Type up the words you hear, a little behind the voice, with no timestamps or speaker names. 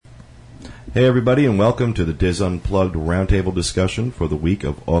Hey everybody, and welcome to the Diz Unplugged Roundtable discussion for the week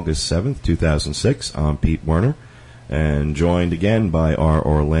of August 7th, 2006. I'm Pete Werner, and joined again by our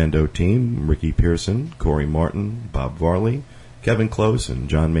Orlando team, Ricky Pearson, Corey Martin, Bob Varley, Kevin Close, and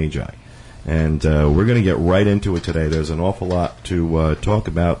John Magi. And we're going to get right into it today. There's an awful lot to talk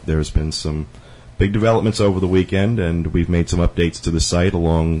about. There's been some big developments over the weekend, and we've made some updates to the site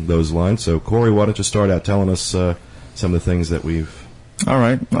along those lines. So, Corey, why don't you start out telling us some of the things that we've... All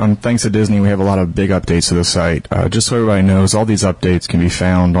right. Thanks to Disney, we have a lot of big updates to the site. Just so everybody knows, all these updates can be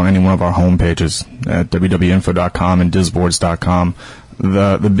found on any one of our home pages at www.info.com and disboards.com.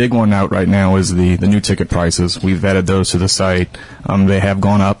 The big one out right now is the new ticket prices. We've vetted those to the site. They have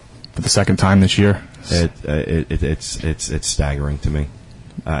gone up for the second time this year. It's staggering to me.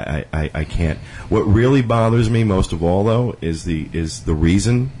 I can't. What really bothers me most of all, though, is the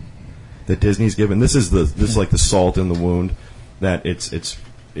reason that Disney's given. This is like the salt in the wound. That it's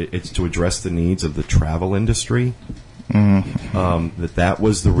to address the needs of the travel industry. Mm-hmm. That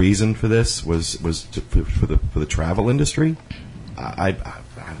was the reason for this for the travel industry.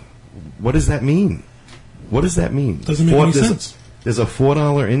 What does that mean? What does that mean? Doesn't make any sense. There's a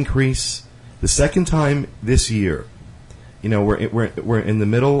 $4 increase. The second time this year. You know, we're in the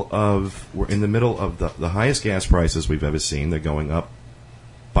middle of the highest gas prices we've ever seen. They're going up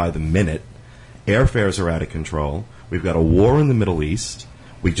by the minute. Airfares are out of control. We've got a war in the Middle East.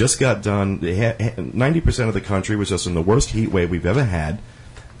 We just got done. 90% of the country was just in the worst heat wave we've ever had.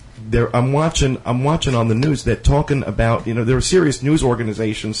 I'm watching on the news. They're talking about, there are serious news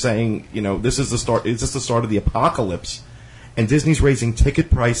organizations saying, this is the start. Is this the start of the apocalypse? And Disney's raising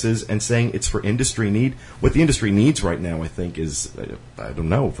ticket prices and saying it's for industry need. What the industry needs right now, I think, is I don't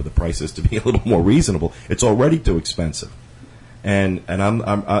know, for the prices to be a little more reasonable. It's already too expensive. And I'm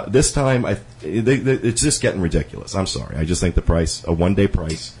this time it's just getting ridiculous. I'm sorry. I just think the price, a one-day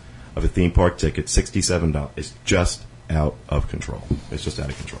price of a theme park ticket, $67, is just out of control. It's just out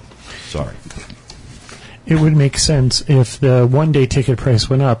of control. Sorry. It would make sense if the one-day ticket price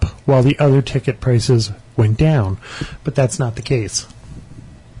went up while the other ticket prices went down, but that's not the case.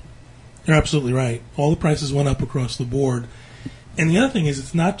 You're absolutely right. All the prices went up across the board. And the other thing is,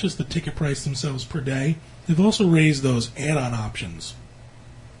 it's not just the ticket price themselves per day. They've also raised those add-on options.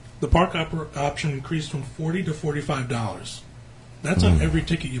 The park option increased from $40 to $45. That's on every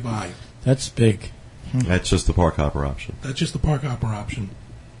ticket you buy. That's big. That's just the park hopper option. That's just the park hopper option.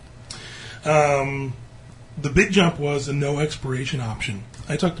 The big jump was a no expiration option.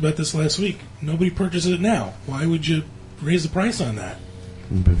 I talked about this last week. Nobody purchases it now. Why would you raise the price on that?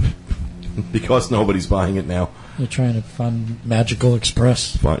 Because nobody's buying it now. They're trying to fund Magical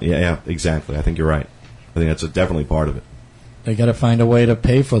Express. Yeah, exactly. I think you're right. I think that's definitely part of it. They got to find a way to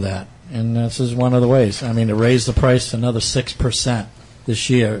pay for that, and this is one of the ways. I mean, to raise the price another 6% this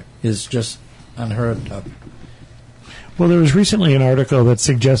year is just unheard of. Well, there was recently an article that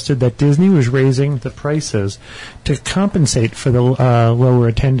suggested that Disney was raising the prices to compensate for the lower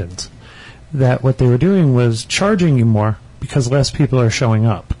attendance. That what they were doing was charging you more because less people are showing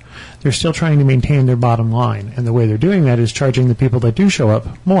up. They're still trying to maintain their bottom line, and the way they're doing that is charging the people that do show up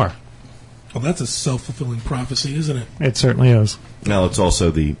more. Well, that's a self-fulfilling prophecy, isn't it? It certainly is. Now, it's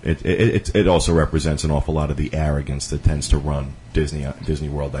also it also represents an awful lot of the arrogance that tends to run Disney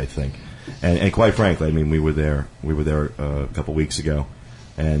World, I think. And quite frankly, I mean, we were there a couple weeks ago,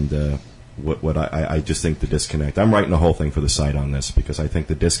 and what I just think the disconnect. I'm writing the whole thing for the site on this because I think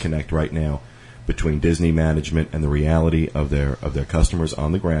the disconnect right now between Disney management and the reality of their customers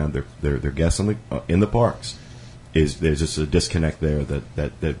on the ground, their guests in the parks, is there's just a disconnect there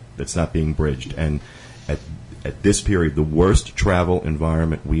that's not being bridged. And at this period, the worst travel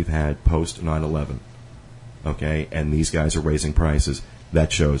environment we've had post 9/11. Okay, and these guys are raising prices.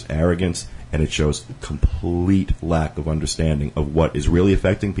 That shows arrogance, and it shows complete lack of understanding of what is really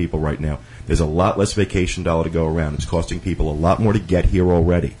affecting people right now. There's a lot less vacation dollar to go around. It's costing people a lot more to get here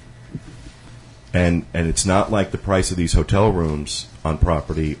already. And it's not like the price of these hotel rooms on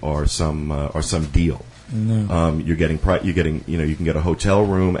property are some deal. No. You can get a hotel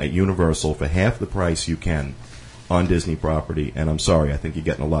room at Universal for half the price you can on Disney property, and I'm sorry, I think you're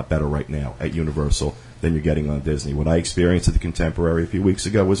getting a lot better right now at Universal than you're getting on Disney. What I experienced at the Contemporary a few weeks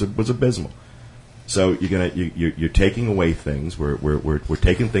ago was abysmal. So you're taking away things. We're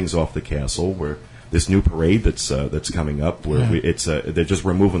taking things off the castle. This new parade that's coming up, they're just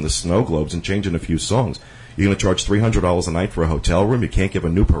removing the snow globes and changing a few songs. You're going to charge $300 a night for a hotel room. You can't give a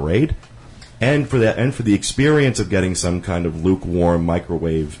new parade, and for the experience of getting some kind of lukewarm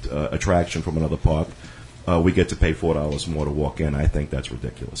microwaved attraction from another park. we get to pay $4 more to walk in. I think that's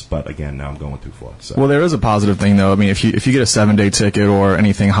ridiculous. But again, now I'm going too far. So. Well, there is a positive thing, though. I mean, if you get a 7-day ticket or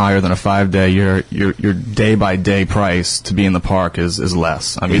anything higher than a 5-day, your day-by-day price to be in the park is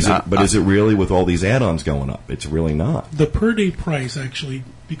less. I mean, is it really with all these add-ons going up? It's really not. The per-day price actually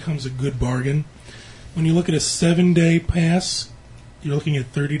becomes a good bargain. When you look at a 7-day pass, you're looking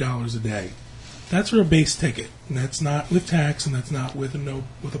at $30 a day. That's for a base ticket, and that's not with tax, and that's not with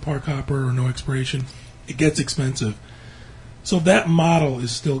a park hopper or no expiration. It gets expensive. So that model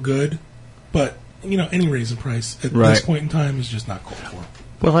is still good, but any raise in price at this point in time is just not called for.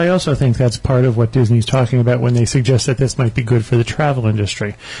 Well, I also think that's part of what Disney's talking about when they suggest that this might be good for the travel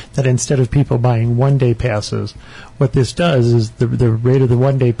industry. That instead of people buying one-day passes, what this does is the rate of the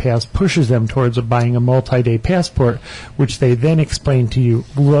one-day pass pushes them towards buying a multi-day passport, which they then explain to you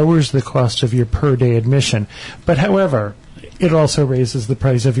lowers the cost of your per-day admission. But however, it also raises the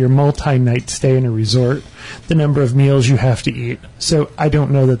price of your multi-night stay in a resort, the number of meals you have to eat. So I don't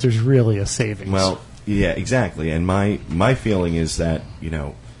know that there's really a savings. Well, yeah, exactly. And my feeling is that,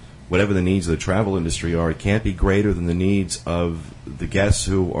 whatever the needs of the travel industry are, it can't be greater than the needs of the guests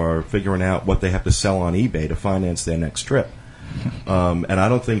who are figuring out what they have to sell on eBay to finance their next trip. And I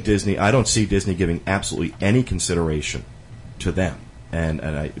don't see Disney giving absolutely any consideration to them. And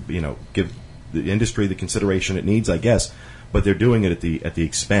I, give the industry the consideration it needs, I guess. But they're doing it at the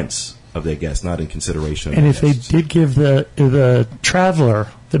expense of their guests, not in consideration. And if they did give the traveler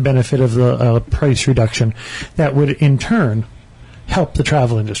the benefit of the price reduction, that would in turn help the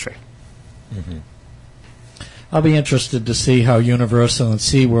travel industry. Mm-hmm. I'll be interested to see how Universal and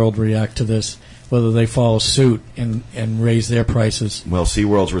SeaWorld react to this, whether they follow suit and raise their prices. Well,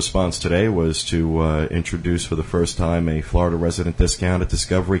 SeaWorld's response today was to introduce for the first time a Florida resident discount at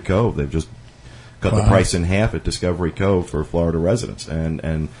Discovery Cove. They've just cut the price in half at Discovery Cove for Florida residents,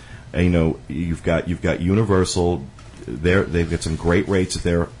 and you've got Universal. They've got some great rates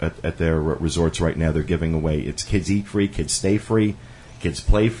at their resorts right now. They're giving away it's kids eat free, kids stay free, kids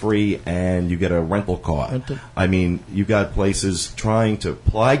play free, and you get a rental car. I mean, you got places trying to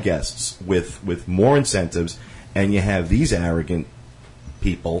ply guests with more incentives, and you have these arrogant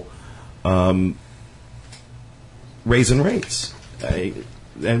people raising rates.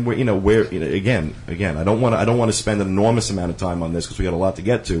 And again, I don't want to spend an enormous amount of time on this because we got a lot to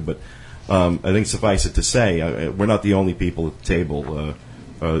get to. But I think suffice it to say, we're not the only people at the table,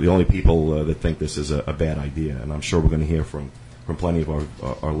 the only people that think this is a bad idea, and I'm sure we're going to hear from plenty of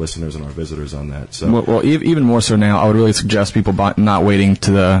our listeners and our visitors on that. So, well, even more so now, I would really suggest people not waiting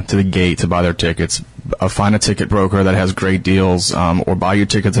to the gate to buy their tickets. Find a ticket broker that has great deals, or buy your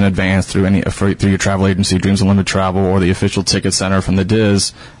tickets in advance through your travel agency, Dreams Unlimited Travel, or the official ticket center from the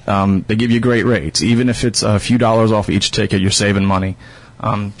Diz. They give you great rates, even if it's a few dollars off each ticket. You're saving money.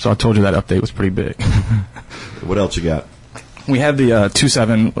 So I told you that update was pretty big. What else you got? We had the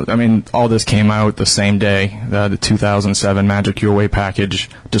 2.7. I mean, all this came out the same day. The 2007 Magic Your Way package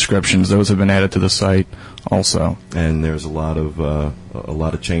descriptions; those have been added to the site also. And there's a lot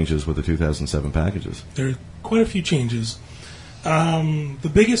of changes with the 2007 packages. There are quite a few changes.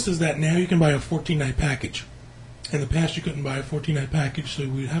 The biggest is that now you can buy a 14-night package. In the past, you couldn't buy a 14-night package, so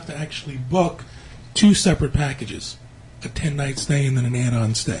we'd have to actually book two separate packages: a 10-night stay and then an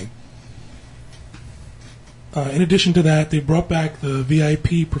add-on stay. In addition to that, they brought back the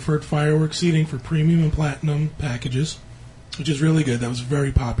VIP preferred fireworks seating for premium and platinum packages, which is really good. That was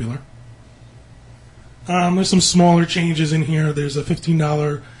very popular. There's some smaller changes in here. There's a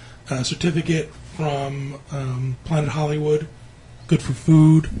 $15 certificate from Planet Hollywood, good for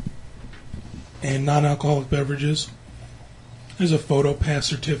food and non-alcoholic beverages. There's a photo pass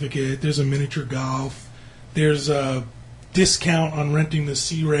certificate. There's a miniature golf. There's a discount on renting the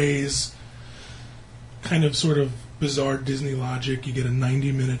Sea Rays. Kind of sort of bizarre Disney logic. You get a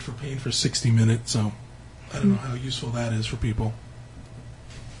 90-minute for paying for 60 minutes, so I don't know how useful that is for people.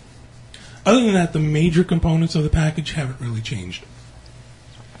 Other than that, the major components of the package haven't really changed.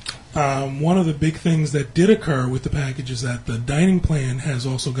 One of the big things that did occur with the package is that the dining plan has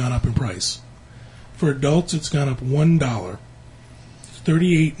also gone up in price. For adults, it's gone up $1. It's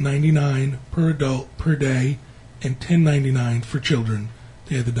 $38.99 per adult per day, and $10.99 for children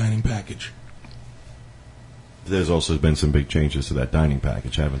to have the dining package. There's also been some big changes to that dining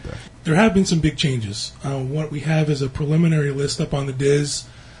package, haven't there? There have been some big changes. What we have is a preliminary list up on the Diz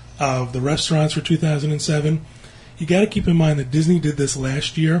of the restaurants for 2007. You got to keep in mind that Disney did this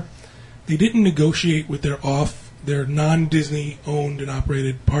last year. They didn't negotiate with their non-Disney owned and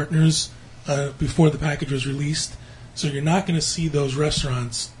operated partners before the package was released, so you're not going to see those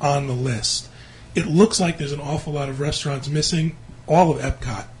restaurants on the list. It looks like there's an awful lot of restaurants missing. All of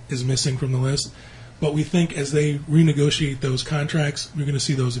Epcot is missing from the list. But we think as they renegotiate those contracts, we're going to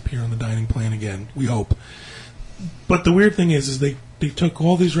see those appear on the dining plan again. We hope. But the weird thing is they took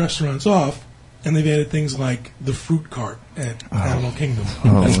all these restaurants off, and they've added things like the fruit cart at Animal Kingdom.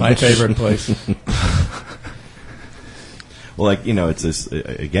 That's my favorite place. Well, like, it's this,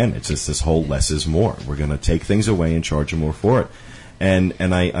 again, it's just this whole less is more. We're going to take things away and charge you more for it. And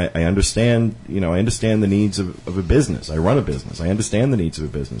I understand, I understand the needs of a business. I run a business. I understand the needs of a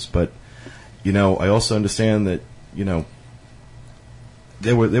business. But, I also understand that,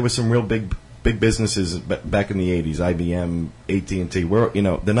 there were some real big businesses back in the 80s, IBM, AT&T, where,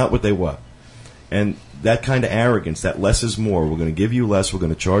 they're not what they were. And that kind of arrogance, that less is more, we're going to give you less, we're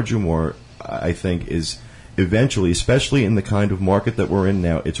going to charge you more, I think is eventually, especially in the kind of market that we're in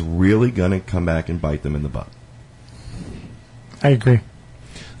now, it's really going to come back and bite them in the butt. I agree.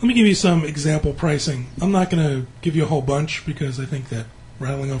 Let me give you some example pricing. I'm not going to give you a whole bunch because I think that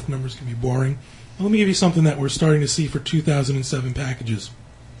rattling off numbers can be boring. But let me give you something that we're starting to see for 2007 packages.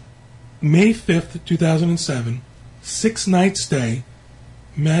 May 5th, 2007, 6-night stay,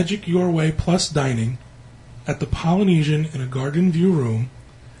 Magic Your Way plus dining at the Polynesian in a Garden View room,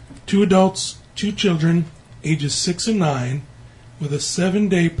 2 adults, 2 children, ages 6 and 9, with a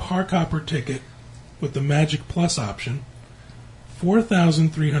 7-day park hopper ticket with the Magic Plus option,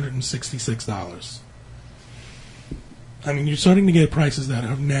 $4,366. I mean, you're starting to get prices that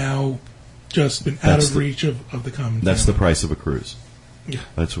have now just been out of reach of the common That's family. the price of a cruise. Yeah.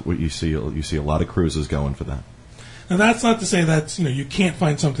 That's what you see. You see a lot of cruises going for that. Now, that's not to say that you can't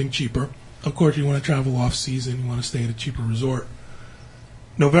find something cheaper. Of course, you want to travel off-season. You want to stay at a cheaper resort.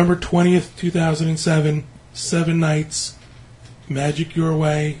 November 20th, 2007, 7 nights, Magic Your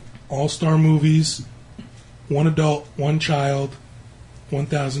Way, All-Star Movies, 1 adult, 1 child,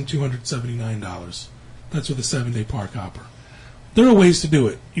 $1,279. That's with a 7-day park hopper. There are ways to do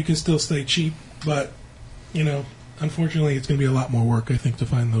it. You can still stay cheap, but, unfortunately, it's going to be a lot more work, I think, to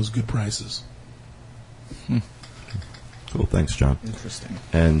find those good prices. Cool. Thanks, John. Interesting.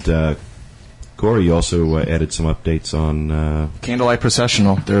 And Corey, you also added some updates on Candlelight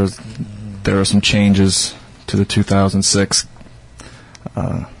Processional. There are some changes to the 2006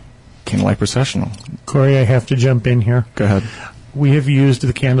 Candlelight Processional. Corey, I have to jump in here. Go ahead. We have used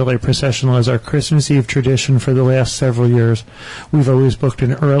the Candlelight Processional as our Christmas Eve tradition for the last several years. We've always booked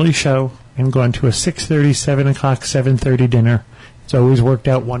an early show and gone to a 6:30, 7 o'clock, 7:30 dinner. It's always worked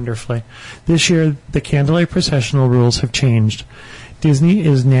out wonderfully. This year, the Candlelight Processional rules have changed. Disney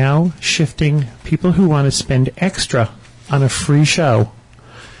is now shifting people who want to spend extra on a free show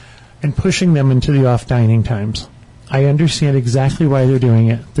and pushing them into the off-dining times. I understand exactly why they're doing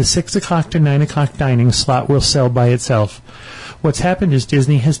it. The 6 o'clock to 9 o'clock dining slot will sell by itself. What's happened is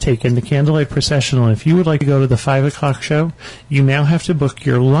Disney has taken the Candlelight Processional. If you would like to go to the 5 o'clock show, you now have to book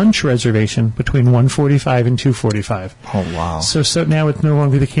your lunch reservation between 1:45 and 2:45. Oh, wow. So now it's no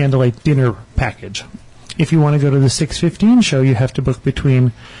longer the Candlelight dinner package. If you want to go to the 6:15 show, you have to book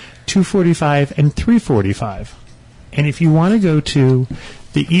between 2:45 and 3:45. And if you want to go to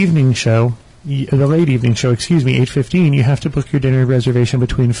the evening show, the late evening show, 8:15, you have to book your dinner reservation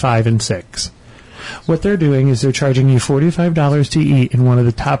between 5 and 6. What they're doing is they're charging you $45 to eat in one of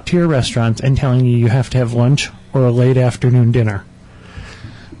the top-tier restaurants and telling you have to have lunch or a late afternoon dinner.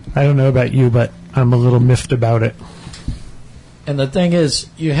 I don't know about you, but I'm a little miffed about it. And the thing is,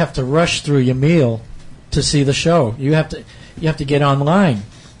 you have to rush through your meal to see the show. You have to get online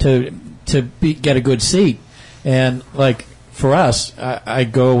to get a good seat. And like for us, I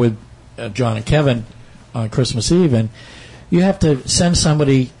go with John and Kevin on Christmas Eve, and you have to send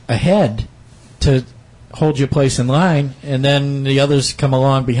somebody ahead to hold your place in line, and then the others come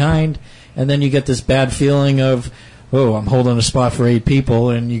along behind, and then you get this bad feeling of, oh, I'm holding a spot for 8 people,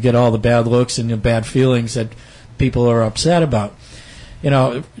 and you get all the bad looks and the bad feelings that people are upset about.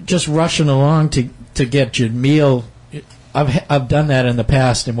 Just rushing along to get your meal. I've done that in the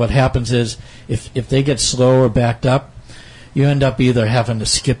past, and what happens is if they get slow or backed up, you end up either having to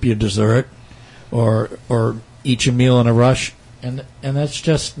skip your dessert or eat your meal in a rush, and that's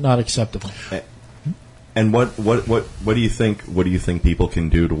just not acceptable. And what do you think? What do you think people can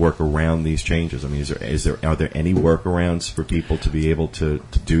do to work around these changes? I mean, are there any workarounds for people to be able to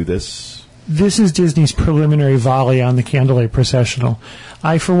do this? This is Disney's preliminary volley on the Candlelight Processional.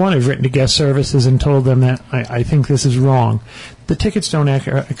 I, for one, have written to guest services and told them that I think this is wrong. The tickets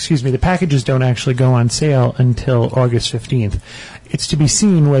the packages don't actually go on sale until August 15th. It's to be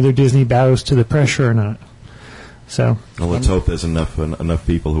seen whether Disney bows to the pressure or not. So, well, let's hope there's enough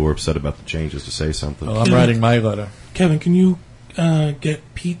people who are upset about the changes to say something. Well, I'm writing my letter. Kevin, can you get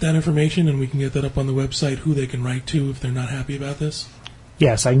Pete that information, and we can get that up on the website, who they can write to if they're not happy about this?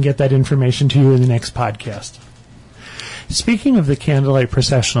 Yes, I can get that information to you in the next podcast. Speaking of the Candlelight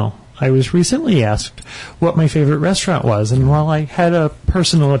Processional, I was recently asked what my favorite restaurant was, and while I had a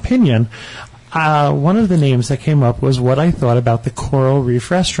personal opinion, one of the names that came up was what I thought about the Coral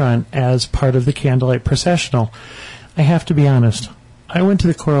Reef Restaurant as part of the Candlelight Processional. I have to be honest. I went to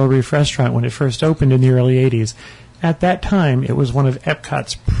the Coral Reef Restaurant when it first opened in the early 80s. At that time, it was one of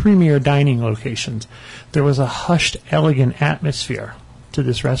Epcot's premier dining locations. There was a hushed, elegant atmosphere to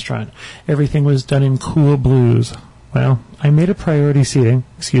this restaurant. Everything was done in cool blues. Well, I made a priority seating,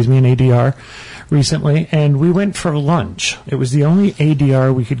 an ADR, recently, and we went for lunch. It was the only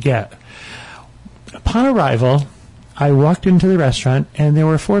ADR we could get. Upon arrival, I walked into the restaurant, and there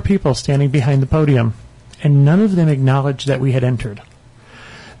were 4 people standing behind the podium, and none of them acknowledged that we had entered.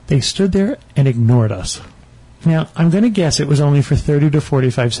 They stood there and ignored us. Now, I'm going to guess it was only for 30 to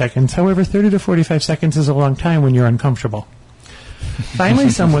 45 seconds. However, 30 to 45 seconds is a long time when you're uncomfortable. Finally,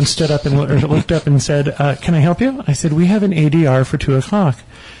 someone stood up and looked up and said, "Can I help you?" I said, "We have an ADR for 2 o'clock.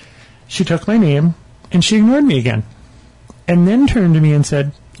 She took my name, and she ignored me again, and then turned to me and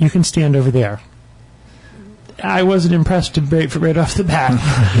said, "You can stand over there." I wasn't impressed right off the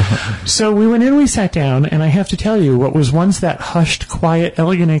bat. So we went in, we sat down, and I have to tell you, what was once that hushed, quiet,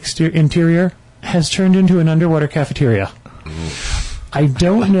 elegant interior has turned into an underwater cafeteria. I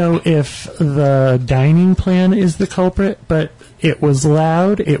don't know if the dining plan is the culprit, but it was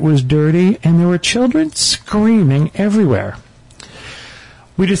loud, it was dirty, and there were children screaming everywhere.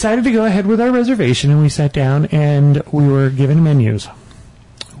 We decided to go ahead with our reservation, and we sat down, and we were given menus.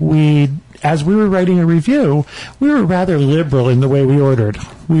 As we were writing a review, we were rather liberal in the way we ordered.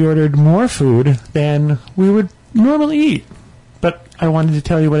 We ordered more food than we would normally eat, but I wanted to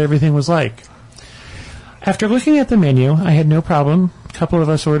tell you what everything was like. After looking at the menu, I had no problem. A couple of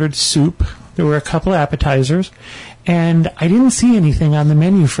us ordered soup. There were a couple appetizers, and I didn't see anything on the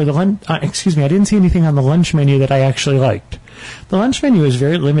menu for the lunch. I didn't see anything on the lunch menu that I actually liked. The lunch menu is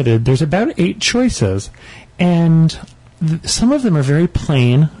very limited. There's about 8 choices, and some of them are very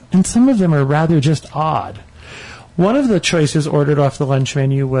plain, and some of them are rather just odd. One of the choices ordered off the lunch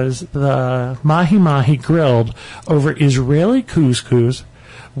menu was the mahi-mahi grilled over Israeli couscous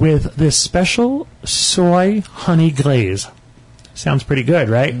with this special soy honey glaze. Sounds pretty good,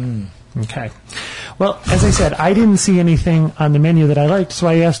 right? Okay. Well, as I said, I didn't see anything on the menu that I liked, so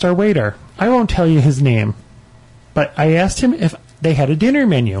I asked our waiter. I won't tell you his name, but I asked him if they had a dinner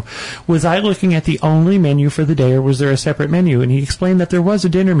menu. Was I looking at the only menu for the day, or was there a separate menu? And he explained that there was a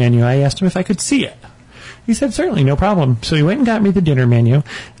dinner menu. I asked him if I could see it. He said, certainly, no problem. So he went and got me the dinner menu,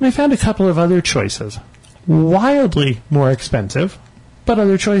 and I found a couple of other choices. Wildly more expensive, but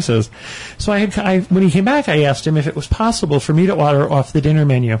other choices. So when he came back, I asked him if it was possible for me to order off the dinner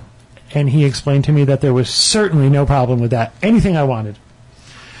menu. And he explained to me that there was certainly no problem with that. Anything I wanted.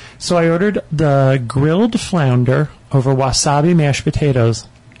 So I ordered the grilled flounder over wasabi mashed potatoes,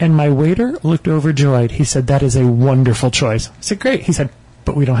 and my waiter looked overjoyed. He said, "That is a wonderful choice." I said, "Great." He said,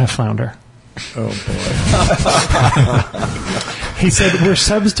 "But we don't have flounder." Oh, boy. He said, "We're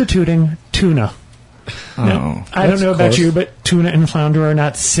substituting tuna." Now, I don't know about you, but tuna and flounder are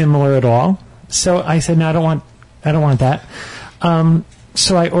not similar at all. So I said, "No, I don't want that."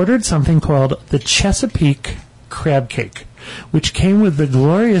 So I ordered something called the Chesapeake crab cake, which came with the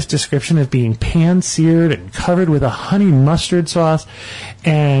glorious description of being pan-seared and covered with a honey mustard sauce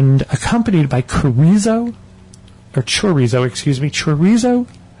and accompanied by chorizo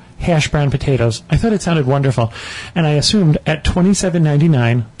hash brown potatoes. I thought it sounded wonderful, and I assumed at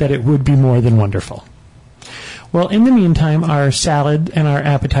 $27.99 that it would be more than wonderful. Well, in the meantime, our salad and our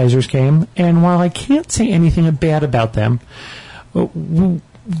appetizers came, and while I can't say anything bad about them,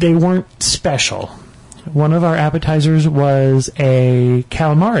 they weren't special. One of our appetizers was a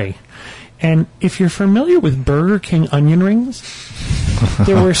calamari. And if you're familiar with Burger King onion rings,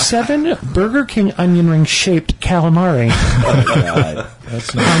 there were 7 Burger King onion ring shaped calamari on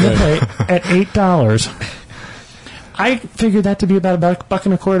the plate at $8. I figured that to be about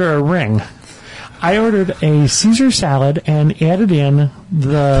 $1.25 a ring. I ordered a Caesar salad and added in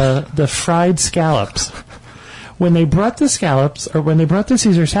the fried scallops. When they brought the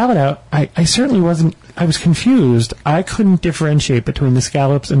Caesar salad out, I certainly wasn't, I was confused. I couldn't differentiate between the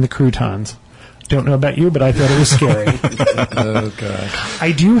scallops and the croutons. Don't know about you, but I thought it was scary. Oh, God.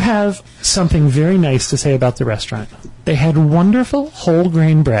 I do have something very nice to say about the restaurant. They had wonderful whole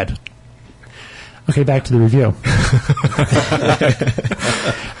grain bread. Okay, back to the review.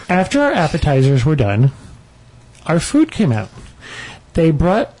 After our appetizers were done, our food came out. They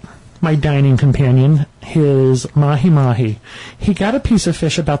brought my dining companion his mahi-mahi. He got a piece of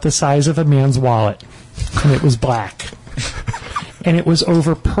fish about the size of a man's wallet, and it was black. and it was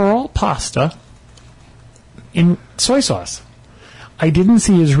over pearl pasta in soy sauce. I didn't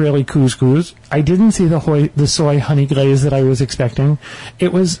see Israeli couscous. I didn't see the soy honey glaze that I was expecting.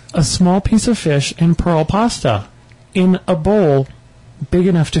 It was a small piece of fish in pearl pasta in a bowl big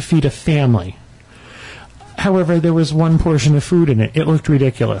enough to feed a family. However, there was one portion of food in it. It looked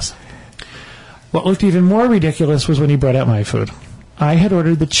ridiculous. What looked even more ridiculous was when he brought out my food. I had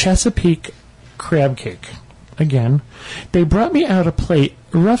ordered the Chesapeake crab cake. Again, they brought me out a plate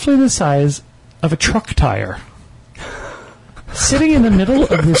roughly the size of a truck tire. Sitting in the middle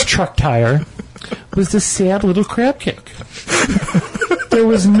of this truck tire was this sad little crab cake. There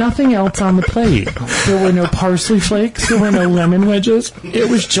was nothing else on the plate. There were no parsley flakes. There were no lemon wedges. It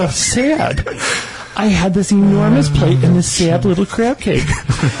was just sad. I had this enormous plate and this sad little crab cake.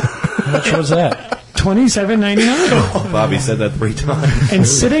 How much was that? $27.99. Bobby said that 3 times. And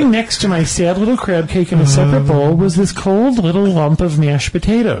sitting next to my sad little crab cake in a separate bowl was this cold little lump of mashed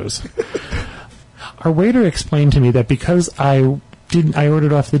potatoes. Our waiter explained to me that because I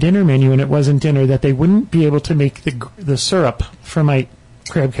ordered off the dinner menu and it wasn't dinner, that they wouldn't be able to make the syrup for my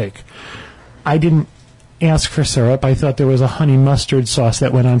crab cake. I didn't ask for syrup. I thought there was a honey mustard sauce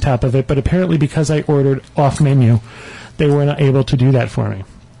that went on top of it, but apparently because I ordered off menu, they weren't able to do that for me.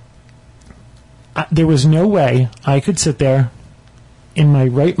 There was no way I could sit there in my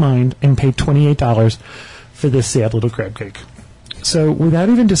right mind and pay $28 for this sad little crab cake. So without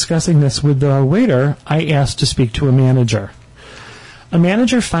even discussing this with the waiter, I asked to speak to a manager. A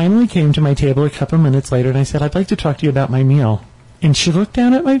manager finally came to my table a couple minutes later, and I said, I'd like to talk to you about my meal. And she looked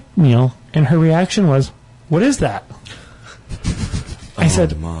down at my meal, and her reaction was, what is that? I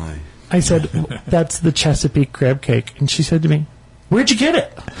said, that's the Chesapeake crab cake. And she said to me, where'd you get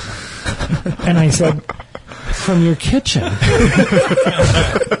it? And I said, from your kitchen.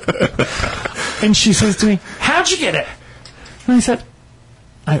 And she says to me, how'd you get it? And I said,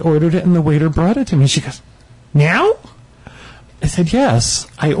 I ordered it and the waiter brought it to me. She goes, now? I said, yes,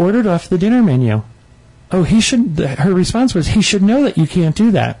 I ordered off the dinner menu. Oh, her response was, he should know that you can't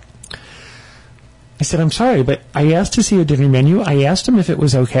do that. I said, I'm sorry, but I asked to see a dinner menu. I asked him if it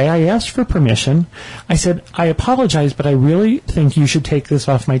was okay. I asked for permission. I said, I apologize, but I really think you should take this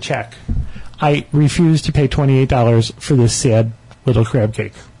off my check. I refused to pay $28 for this sad little crab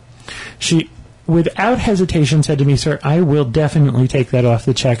cake. She, without hesitation, said to me, sir, I will definitely take that off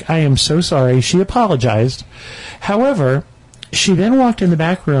the check. I am so sorry. She apologized. However, she then walked in the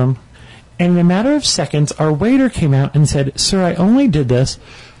back room, and in a matter of seconds, our waiter came out and said, sir, I only did this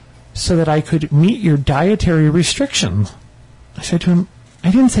so that I could meet your dietary restrictions. I said to him,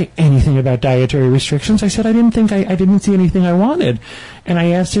 I didn't say anything about dietary restrictions. I said I didn't see anything I wanted. And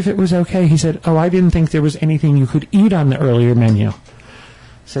I asked if it was okay. He said, oh, I didn't think there was anything you could eat on the earlier menu. I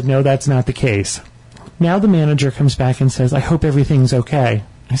said, no, that's not the case. Now the manager comes back and says, I hope everything's okay.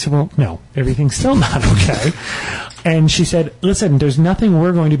 I said, well, no, everything's still not okay. And she said, listen, there's nothing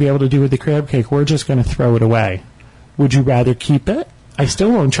we're going to be able to do with the crab cake. We're just going to throw it away. Would you rather keep it? I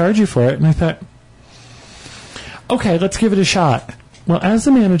still won't charge you for it. And I thought, okay, let's give it a shot. Well, as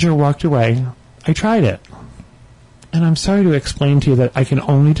the manager walked away, I tried it. And I'm sorry to explain to you that I can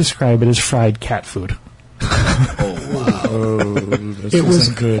only describe it as fried cat food. It was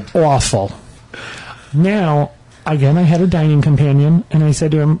good. Awful. Now, again, I had a dining companion, and I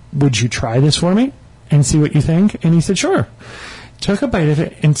said to him, would you try this for me and see what you think? And he said, sure. Took a bite of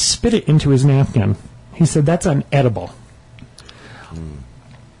it and spit it into his napkin. He said, that's unedible.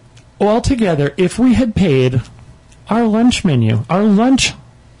 Altogether, if we had paid our lunch menu, our lunch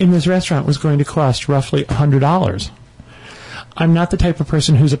in this restaurant was going to cost roughly $100. I'm not the type of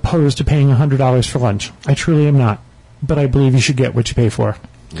person who's opposed to paying $100 for lunch. I truly am not. But I believe you should get what you pay for.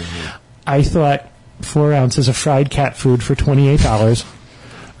 Mm-hmm. I thought 4 ounces of fried cat food for $28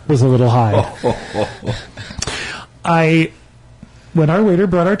 was a little high. When our waiter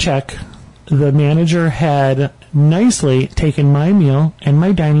brought our check, the manager had nicely taken my meal and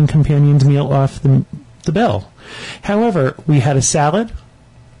my dining companion's meal off the bill. However, we had a salad,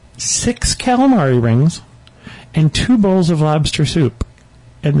 6 calamari rings, and 2 bowls of lobster soup,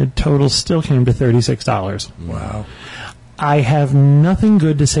 and the total still came to $36. Wow. I have nothing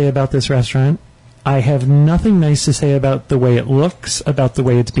good to say about this restaurant. I have nothing nice to say about the way it looks, about the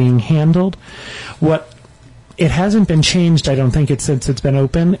way it's being handled. It hasn't been changed, I don't think, since it's been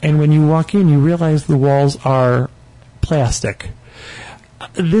open. And when you walk in, you realize the walls are plastic.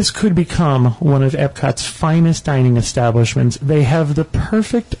 This could become one of Epcot's finest dining establishments. They have the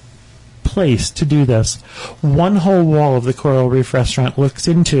perfect place to do this. One whole wall of the Coral Reef restaurant looks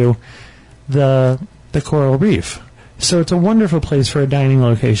into the Coral Reef. So it's a wonderful place for a dining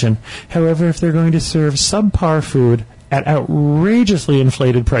location. However, if they're going to serve subpar food at outrageously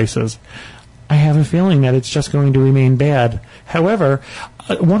inflated prices, I have a feeling that it's just going to remain bad. However,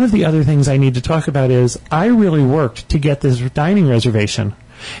 one of the other things I need to talk about is I really worked to get this dining reservation.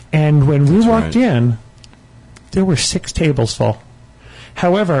 And when we walked in, there were 6 tables full.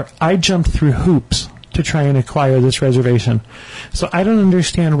 However, I jumped through hoops to try and acquire this reservation. So I don't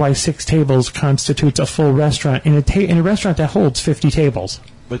understand why 6 tables constitutes a full restaurant in a restaurant that holds 50 tables.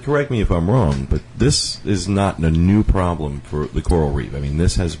 But correct me if I'm wrong, but this is not a new problem for the Coral Reef. I mean,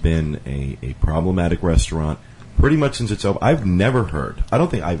 this has been a problematic restaurant pretty much since it's open. I don't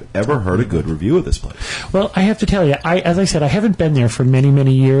think I've ever heard a good review of this place. Well, I have to tell you, as I said, I haven't been there for many,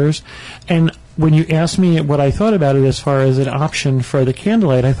 many years. And when you asked me what I thought about it as far as an option for the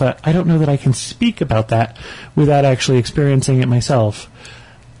candlelight, I thought, I don't know that I can speak about that without actually experiencing it myself.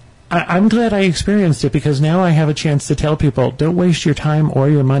 I'm glad I experienced it because now I have a chance to tell people, don't waste your time or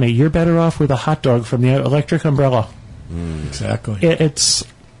your money. You're better off with a hot dog from the electric umbrella. Exactly.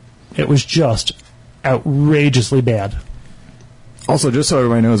 It was just outrageously bad. Also, just so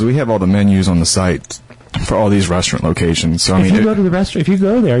everybody knows, we have all the menus on the site for all these restaurant locations. So if you go to the restaurant, if you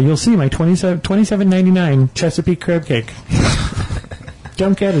go there, you'll see my $27.99 Chesapeake crab cake.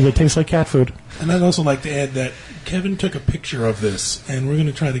 Don't get it; it tastes like cat food. And I'd also like to add that Kevin took a picture of this, and we're going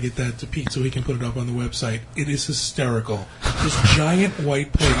to try to get that to Pete so he can put it up on the website. It is hysterical. This giant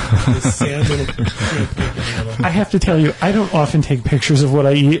white plate with this sad little crab cake in the middle. I have to tell you, I don't often take pictures of what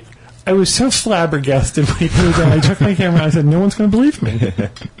I eat. I was so flabbergasted when he did that. I took my camera and I said, "No one's going to believe me."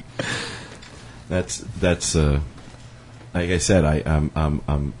 That's like I said.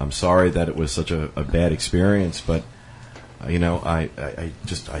 I'm sorry that it was such a bad experience, but I'm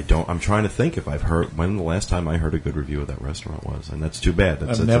trying to think if I've heard when the last time I heard a good review of that restaurant was, and that's too bad.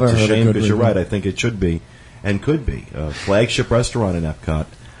 That's never a heard shame a good because you're review. right. I think it should be and could be a flagship restaurant in Epcot,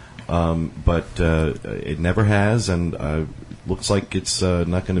 but it never has, and looks like it's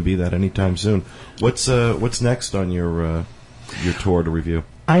not going to be that anytime soon. What's next on your tour to review?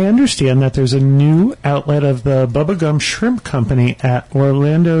 I understand that there's a new outlet of the Bubba Gum Shrimp Company at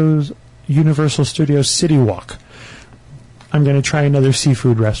Orlando's Universal Studios City Walk. I'm going to try another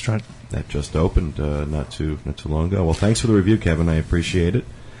seafood restaurant. That just opened not too long ago. Well, thanks for the review, Kevin. I appreciate it.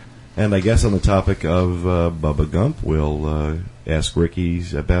 And I guess on the topic of Bubba Gump, we'll ask Ricky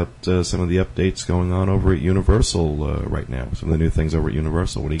about some of the updates going on over at Universal right now. Some of the new things over at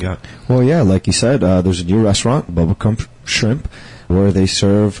Universal. What do you got? Well, yeah, like you said, there's a new restaurant, Bubba Gump Shrimp, where they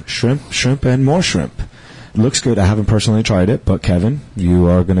serve shrimp, and more shrimp. It looks good. I haven't personally tried it, but Kevin, you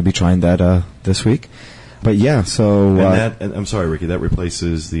are going to be trying that this week. But yeah, so... and I'm sorry, Ricky, that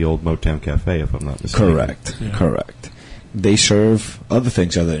replaces the old Motown Cafe, if I'm not mistaken. Correct. They serve other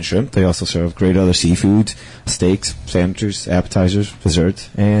things other than shrimp. They also serve great other seafood, steaks, sandwiches, appetizers, desserts,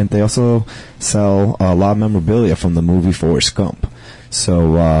 and they also sell a lot of memorabilia from the movie Forrest Gump.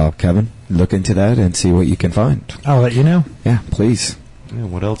 So, Kevin, look into that and see what you can find. I'll let you know. Yeah, please. Yeah,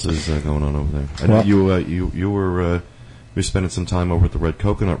 what else is going on over there? I know you were spending some time over at the Red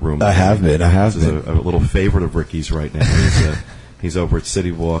Coconut Room. I have been. This is a little favorite of Ricky's right now. He's over at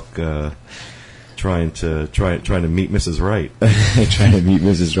City Walk trying to meet Mrs. Wright. Trying to meet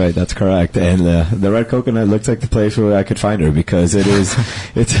Mrs. Wright, that's correct. And the Red Coconut looks like the place where I could find her because it's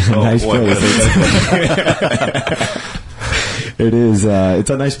a nice place. It is. It's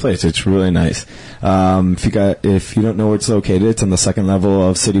a nice place. It's really nice. If you don't know where it's located, it's on the second level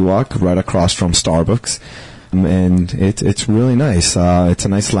of City Walk, right across from Starbucks, and it's really nice. It's a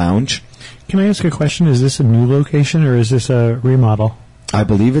nice lounge. Can I ask a question? Is this a new location or is this a remodel? I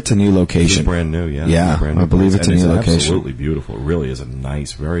believe it's a new location. It's brand new, yeah. Yeah, brand new I believe it's a new location. Absolutely beautiful. It really is a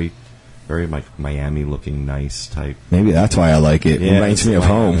nice, very, very Miami-looking, nice type. Maybe that's why I like it. Yeah, Reminds me of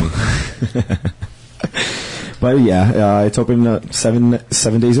home. But yeah, it's open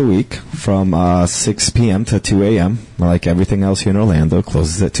 7 days a week from 6 p.m. to 2 a.m. Like everything else here in Orlando,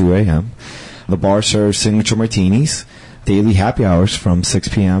 closes at 2 a.m. The bar serves signature martinis, daily happy hours from 6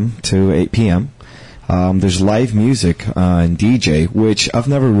 p.m. to 8 p.m. There's live music and DJ, which I've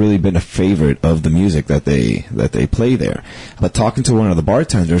never really been a favorite of the music that they play there. But talking to one of the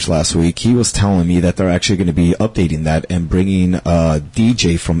bartenders last week, he was telling me that they're actually going to be updating that and bringing a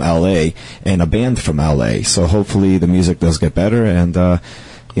DJ from LA and a band from LA. So hopefully the music does get better and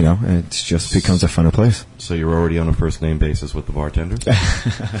it just becomes a funner place. So you're already on a first name basis with the bartenders?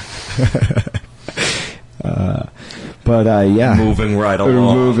 Yeah. Moving right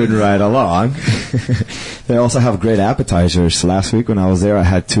along. They also have great appetizers. Last week when I was there, I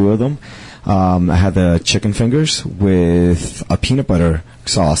had 2 of them. I had the chicken fingers with a peanut butter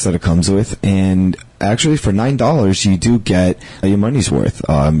sauce that it comes with, and actually for $9 you do get your money's worth.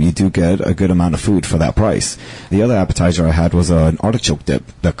 You do get a good amount of food for that price. The other appetizer I had was an artichoke dip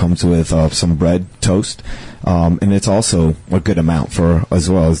that comes with some bread, toast, and it's also a good amount for as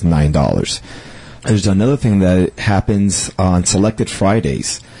well as $9. There's another thing that happens on selected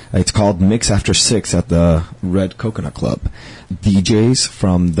Fridays. It's called Mix After 6 at the Red Coconut Club. DJs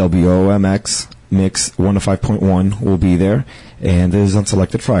from WOMX Mix 105.1 will be there, and this is on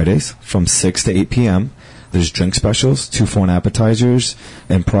selected Fridays from 6 to 8 p.m. There's drink specials, 2 for 1 appetizers,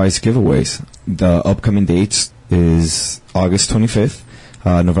 and prize giveaways. The upcoming dates is August 25th,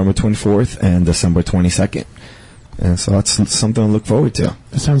 November 24th, and December 22nd. And so that's something to look forward to.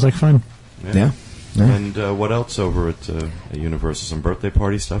 That sounds like fun. Yeah. And what else over at Universal? Some birthday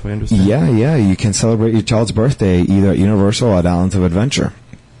party stuff, I understand? Yeah. You can celebrate your child's birthday either at Universal or at Islands of Adventure.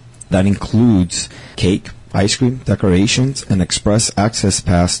 That includes cake, ice cream, decorations, and express access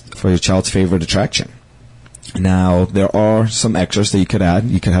pass for your child's favorite attraction. Now, there are some extras that you could add.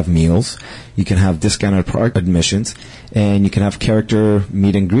 You can have meals, you can have discounted park admissions, and you can have character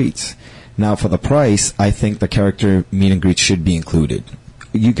meet and greets. Now, for the price, I think the character meet and greet should be included.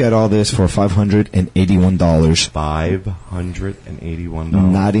 You get all this for $581. $581.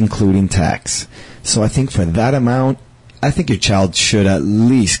 Not including tax. So I think for that amount, I think your child should at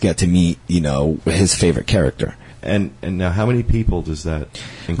least get to meet, his favorite character. And now, how many people does that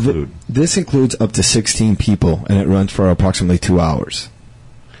include? This includes up to 16 people, and it runs for approximately 2 hours.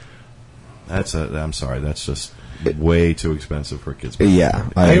 I'm sorry, that's just way too expensive for a kid's birthday. Yeah,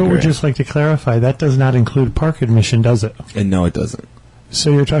 I agree. would just like to clarify, that does not include park admission, does it? And no, it doesn't.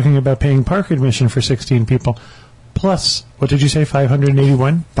 So you're talking about paying park admission for 16 people, plus, what did you say,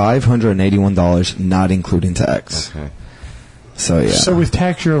 $581? $581, not including tax. Okay. So, yeah. So with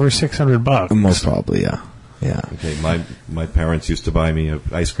tax, you're over $600. Most probably, yeah. Yeah. Okay, my parents used to buy me an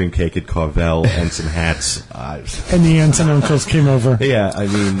ice cream cake at Carvel and some hats. And the aunts and uncles came over. Yeah, I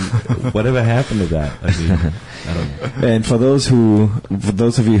mean, whatever happened to that? I mean, I don't know. And for those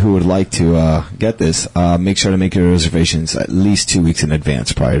of you who would like to get this, make sure to make your reservations at least 2 weeks in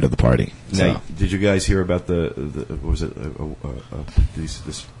advance prior to the party. Now, So. did you guys hear about this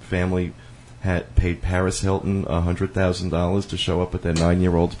family had paid Paris Hilton $100,000 to show up at their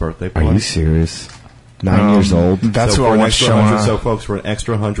 9-year-old's birthday party? Are you serious? 9 years old. That's so what I want to show. So, folks, for an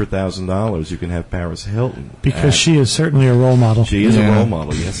extra $100,000, you can have Paris Hilton. Because she is certainly a role model. She is a role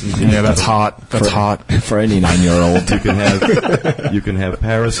model, yes, indeed. Yeah, that's hot. That's hot for any 9-year-old. You can have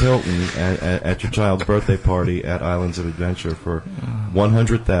Paris Hilton at your child's birthday party at Islands of Adventure for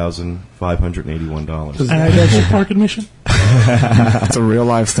 $100,581. And I got your park admission? It's a real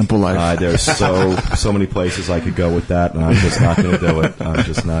life, simple life. There's so many places I could go with that, and I'm just not going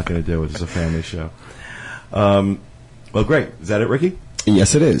to do it. It's a family show. Well, great. Is that it, Ricky?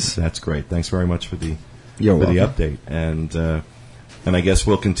 Yes, it is. That's great. Thanks very much for the welcome. update. And I guess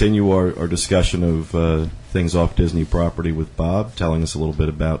we'll continue our discussion of things off Disney property with Bob, telling us a little bit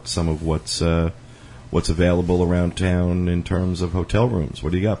about some of what's available around town in terms of hotel rooms.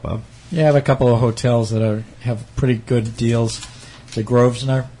 What do you got, Bob? Yeah, I have a couple of hotels that have pretty good deals. The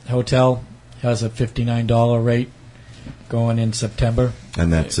Grosvenor Hotel has a $59 rate going in September.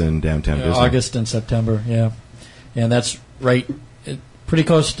 And that's in downtown Disney. August and September, yeah. And that's pretty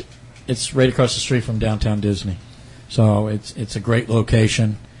close. It's right across the street from downtown Disney. So it's a great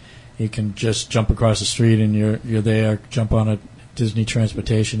location. You can just jump across the street and you're there. Jump on a Disney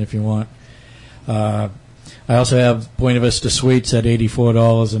transportation if you want. I also have Buena Vista Suites at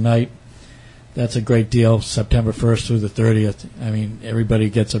 $84 a night. That's a great deal, September 1st through the 30th. I mean, everybody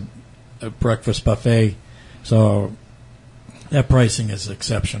gets a breakfast buffet. So that pricing is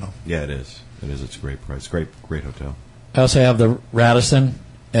exceptional. Yeah, it is. It's a great price. Great hotel. I also have the Radisson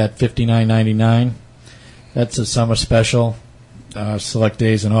at $59.99. That's a summer special, select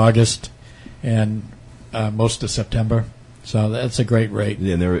days in August and most of September. So that's a great rate.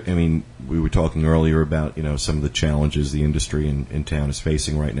 Yeah, and we were talking earlier about some of the challenges the industry in town is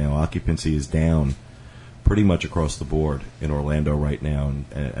facing right now. Occupancy is down pretty much across the board in Orlando right now,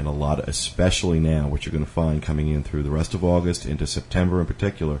 and a lot, especially now, what you're going to find coming in through the rest of August into September in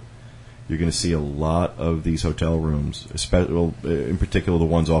particular, you're going to see a lot of these hotel rooms, in particular the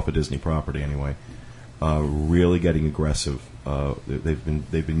ones off of Disney property anyway, really getting aggressive.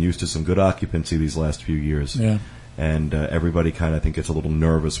 They've been used to some good occupancy these last few years. Yeah. And everybody kind of, I think, gets a little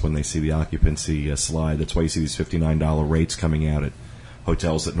nervous when they see the occupancy slide. That's why you see these $59 rates coming out at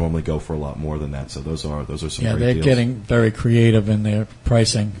hotels that normally go for a lot more than that. So those are some great deals. Yeah, they're getting very creative in their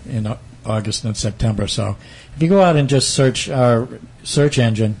pricing in August and September. So if you go out and just search our search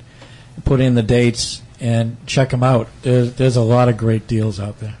engine, put in the dates and check them out. There's a lot of great deals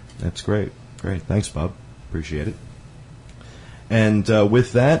out there. That's great. Great. Thanks, Bob. Appreciate it. And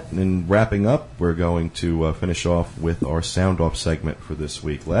with that, and wrapping up, we're going to finish off with our Sound Off segment for this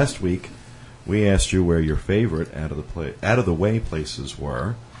week. Last week, we asked you where your favorite out of the way places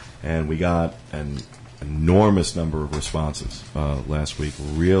were, and we got an enormous number of responses last week.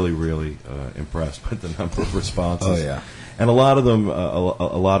 Really, really impressed with the number of responses. Oh yeah, and a lot of them, a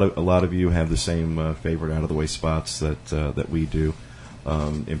lot of you have the same favorite out of the way spots that we do.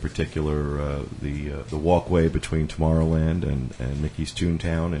 In particular, the walkway between Tomorrowland and Mickey's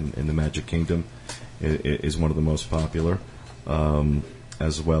Toontown in the Magic Kingdom is one of the most popular,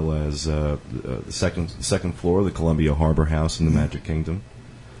 as well as the second floor, the Columbia Harbor House in the Magic Kingdom,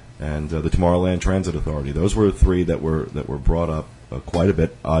 and the Tomorrowland Transit Authority. Those were three that were brought up quite a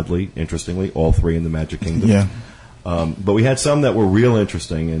bit, oddly, interestingly, all three in the Magic Kingdom. Yeah. But we had some that were real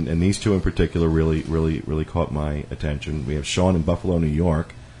interesting, and these two in particular really caught my attention. We have Sean in Buffalo, New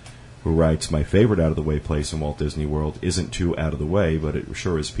York, who writes, "My favorite out-of-the-way place in Walt Disney World isn't too out of the way, but it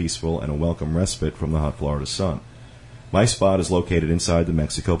sure is peaceful and a welcome respite from the hot Florida sun. My spot is located inside the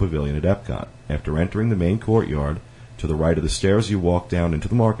Mexico Pavilion at Epcot. After entering the main courtyard, to the right of the stairs you walk down into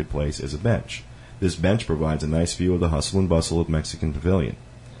the marketplace is a bench. This bench provides a nice view of the hustle and bustle of Mexican Pavilion.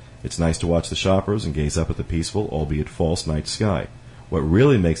 It's nice to watch the shoppers and gaze up at the peaceful, albeit false, night sky. What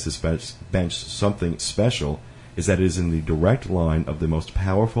really makes this bench something special is that it is in the direct line of the most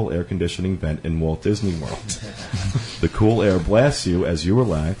powerful air conditioning vent in Walt Disney World. The cool air blasts you as you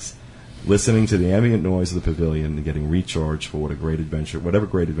relax, listening to the ambient noise of the pavilion and getting recharged for whatever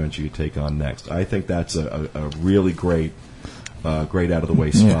great adventure you take on next." I think that's a really great out of the way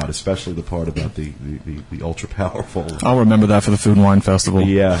spot, especially the part about the ultra powerful. I'll remember that for the Food and Wine Festival.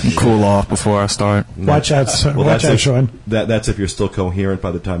 Yeah. Cool off before I start. Watch out, Sean. That's if you're still coherent by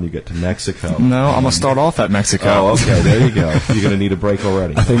the time you get to Mexico. No, I'm going to start off at Mexico. Oh, okay, there you go. You're going to need a break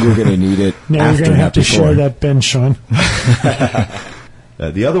already. I think you're going to need it. Now after you're going to have to before. share that bench, Sean.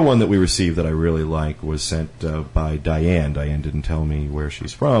 The other one that we received that I really like was sent by Diane. Diane didn't tell me where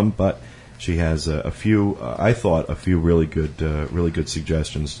she's from, but she has a few really good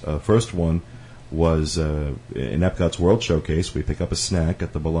suggestions. First one was in Epcot's World Showcase. We pick up a snack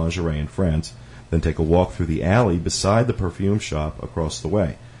at the Boulangerie in France, then take a walk through the alley beside the perfume shop across the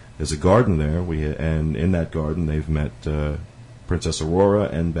way. There's a garden there, and in that garden they've met Princess Aurora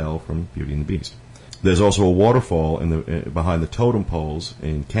and Belle from Beauty and the Beast. There's also a waterfall behind the totem poles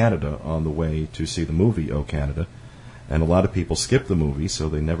in Canada on the way to see the movie O Canada. And a lot of people skip the movie, so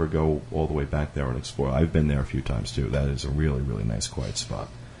they never go all the way back there and explore. I've been there a few times, too. That is a really, really nice, quiet spot.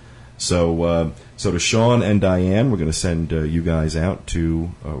 So to Sean and Diane, we're going to send you guys out we're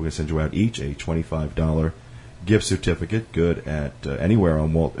going to send you out each a $25 gift certificate, good at anywhere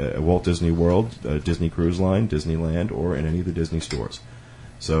on Walt Disney World, Disney Cruise Line, Disneyland, or in any of the Disney stores.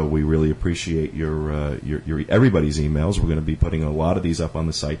 So we really appreciate your everybody's emails. We're going to be putting a lot of these up on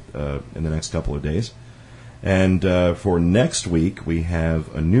the site in the next couple of days. And for next week, we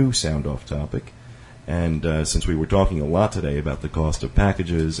have a new Sound Off topic. And since we were talking a lot today about the cost of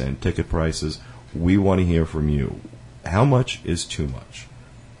packages and ticket prices, we want to hear from you. How much is too much?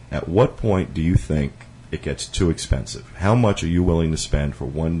 At what point do you think it gets too expensive? How much are you willing to spend for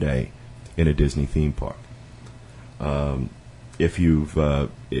one day in a Disney theme park? If you're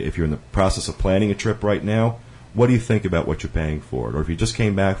in the process of planning a trip right now, what do you think about what you're paying for it? Or if you just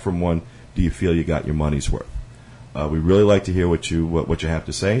came back from one, do you feel you got your money's worth? We really like to hear what you have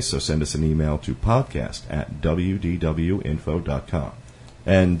to say, so send us an email to podcast@wdwinfo.com.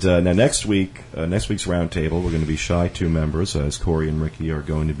 And now next week's Roundtable, we're going to be shy 2 members, as Corey and Ricky are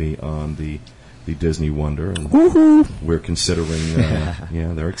going to be on the Disney Wonder. And we're considering,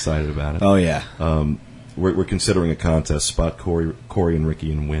 they're excited about it. Oh, yeah. We're considering a contest, spot Corey and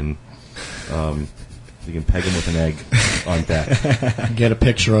Ricky and win. You can peg them with an egg on deck. Get a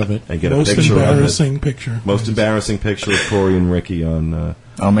picture of it. And get Most a picture embarrassing of it. picture. Most embarrassing picture of Corey and Ricky on...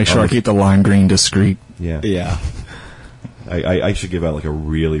 I'll make sure I keep the lime green discreet. Yeah. Yeah. I should give out like a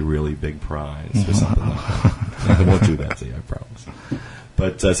really, really big prize or something like that. I won't do that to you, I promise.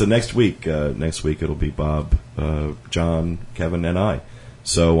 But so next week it'll be Bob, John, Kevin, and I.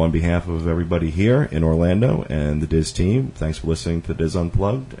 So on behalf of everybody here in Orlando and the Diz team, thanks for listening to Diz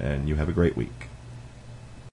Unplugged, and you have a great week.